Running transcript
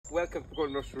welcome to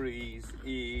Gordon Nurseries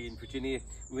in Virginia.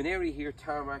 We have an area here,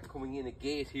 Tarmac, coming in a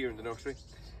gate here in the nursery.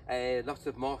 Lots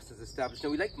of moss is established.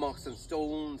 Now we like moss on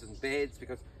stones and beds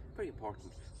because it's very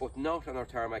important, but not on our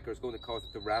tarmac, or it's going to cause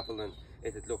it to ravel and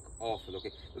it'll look awful. Okay,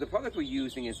 but the product we're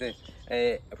using is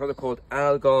a product called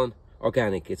ALGON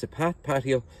Organic. It's a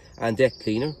patio and deck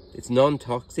cleaner. It's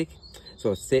non-toxic,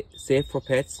 so it's safe for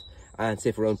pets and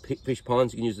safe around fish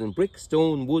ponds. You can use it in brick,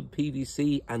 stone, wood,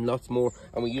 PVC and lots more,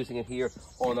 and we're using it here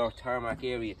on our tarmac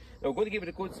area. Now we're going to give it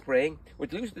a good spraying. We're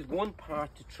diluting it 1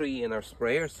 part to 3 in our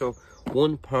sprayer, so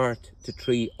 1 part to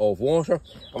 3 of water,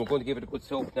 and we're going to give it a good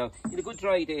soak. Now in a good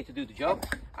dry day to do the job,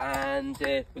 and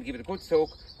we'll give it a good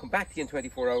soak, come back to you in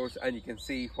 24 hours and you can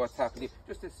see what's happening.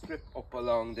 Just a strip up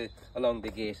along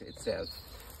the gate itself.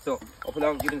 So up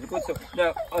along, giving it a good soak.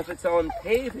 Now if it's on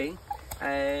paving,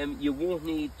 you won't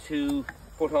need to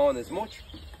put on as much,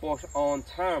 but on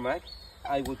tarmac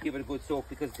I would give it a good soak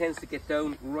because it tends to get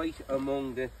down right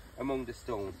among the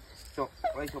stone. So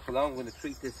right up along, I'm going to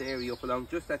treat this area up along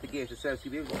just at the gate itself so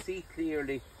you'll be able to see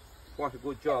clearly what a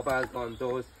good job ALGON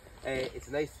does. It's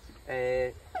a nice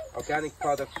organic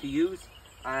product to use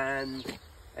and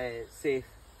safe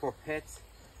for pets,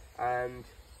 and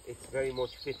it's very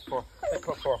much fit for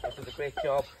purpose. It's a great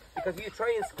job because if you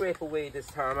try and scrape away this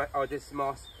tarmac or this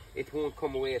moss, it won't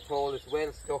come away at all. It's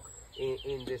well stuck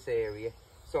in this area.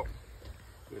 So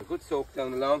give it a good soak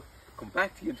down along, come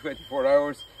back to you in 24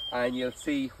 hours and you'll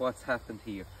see what's happened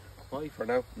here. Bye for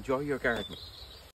now, enjoy your garden.